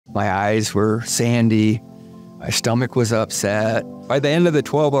My eyes were sandy. My stomach was upset. By the end of the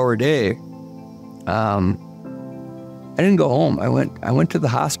 12-hour day, I didn't go home. I went to the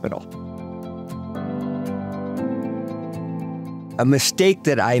hospital. A mistake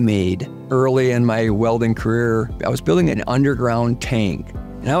that I made early in my welding career, I was building an underground tank,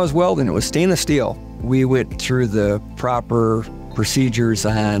 and I was welding. It was stainless steel. We went through the proper procedures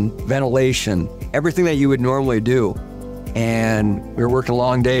on ventilation, everything that you would normally do, and we were working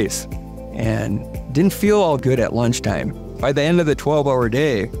long days and didn't feel all good at lunchtime. By the end of the 12-hour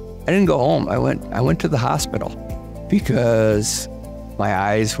day, I didn't go home. I went to the hospital because my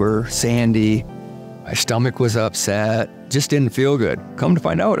eyes were sandy, my stomach was upset, just didn't feel good. Come to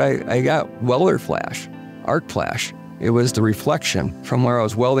find out, I got welder flash, arc flash. It was the reflection from where I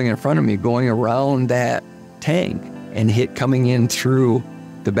was welding in front of me going around that tank and coming in through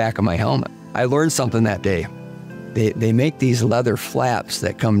the back of my helmet. I learned something that day. They make these leather flaps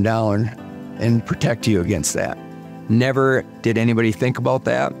that come down and protect you against that. Never did anybody think about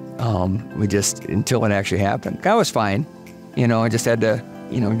that. Until it actually happened. I was fine. I just had to,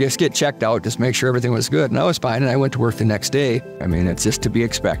 just get checked out, just make sure everything was good. And I was fine, and I went to work the next day. I mean, it's just to be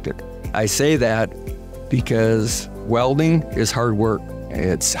expected. I say that because welding is hard work.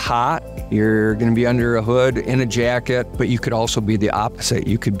 It's hot. You're going to be under a hood in a jacket, but you could also be the opposite.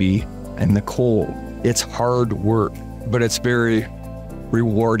 You could be in the cold. It's hard work, but it's very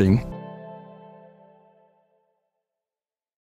rewarding.